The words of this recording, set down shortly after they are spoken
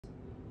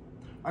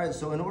All right,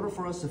 so in order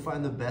for us to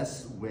find the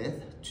best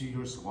width to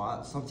your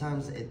squat,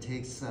 sometimes it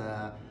takes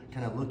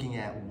kind of looking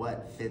at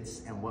what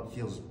fits and what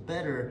feels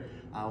better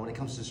when it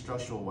comes to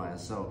structural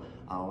wise. So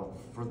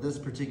for this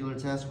particular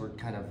test, we're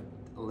kind of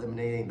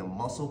eliminating the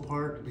muscle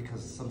part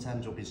because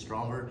sometimes you'll be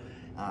stronger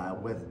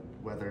with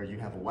whether you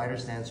have a wider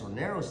stance or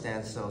narrow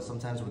stance. So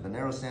sometimes with a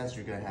narrow stance,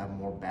 you're gonna have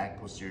more back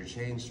posterior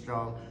chain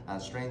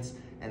strengths.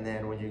 And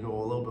then when you go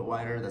a little bit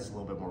wider, that's a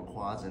little bit more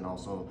quads and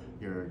also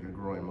your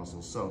groin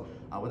muscles. So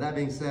with that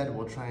being said,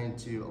 we're trying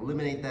to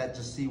eliminate that,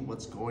 just see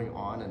what's going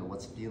on and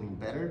what's feeling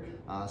better.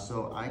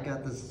 So I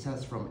got this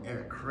test from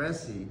Eric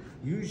Cressy.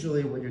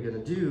 Usually what you're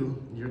gonna do,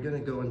 you're gonna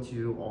go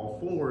into all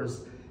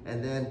fours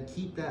and then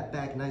keep that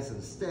back nice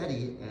and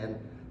steady and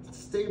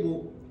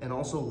stable and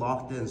also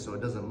locked in so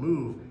it doesn't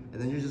move.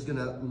 And then you're just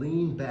gonna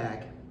lean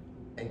back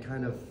and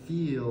kind of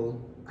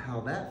feel how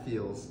that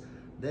feels.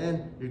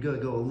 Then you're gonna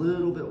go a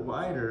little bit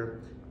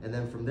wider, and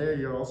then from there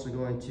you're also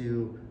going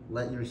to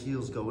let your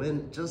heels go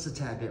in just a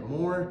tad bit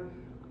more.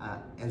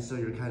 And so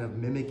you're kind of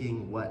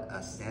mimicking what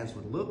a stance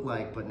would look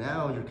like, but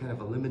now you're kind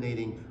of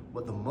eliminating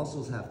what the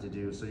muscles have to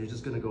do. So you're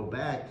just gonna go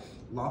back,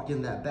 lock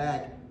in that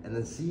back, and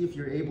then see if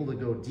you're able to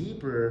go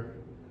deeper,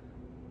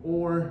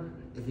 or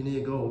if you need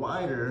to go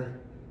wider,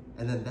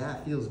 and then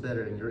that feels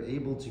better and you're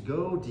able to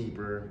go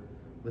deeper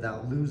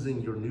without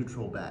losing your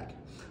neutral back.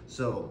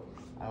 So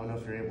I don't know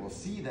if you're able to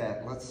see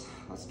that. Let's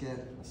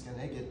get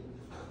naked.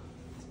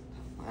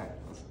 All right,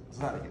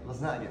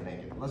 let's not get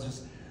naked. Let's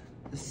just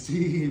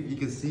see if you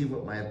can see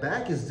what my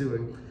back is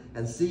doing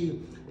and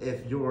see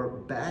if your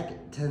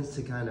back tends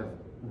to kind of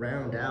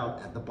round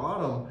out at the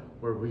bottom,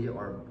 where we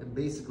are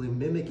basically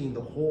mimicking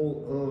the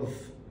whole of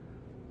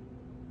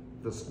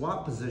the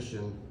squat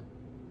position,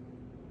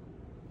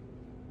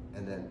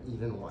 and then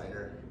even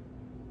wider.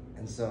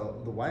 And so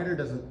the wider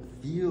doesn't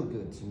feel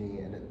good to me,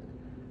 and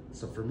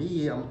so for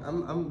me,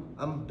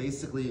 I'm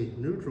basically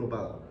neutral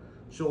about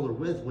shoulder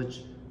width,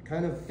 which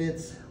kind of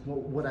fits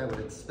what I would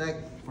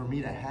expect for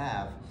me to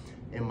have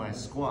in my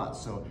squat.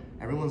 So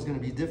everyone's gonna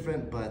be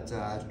different, but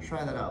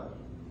try that out.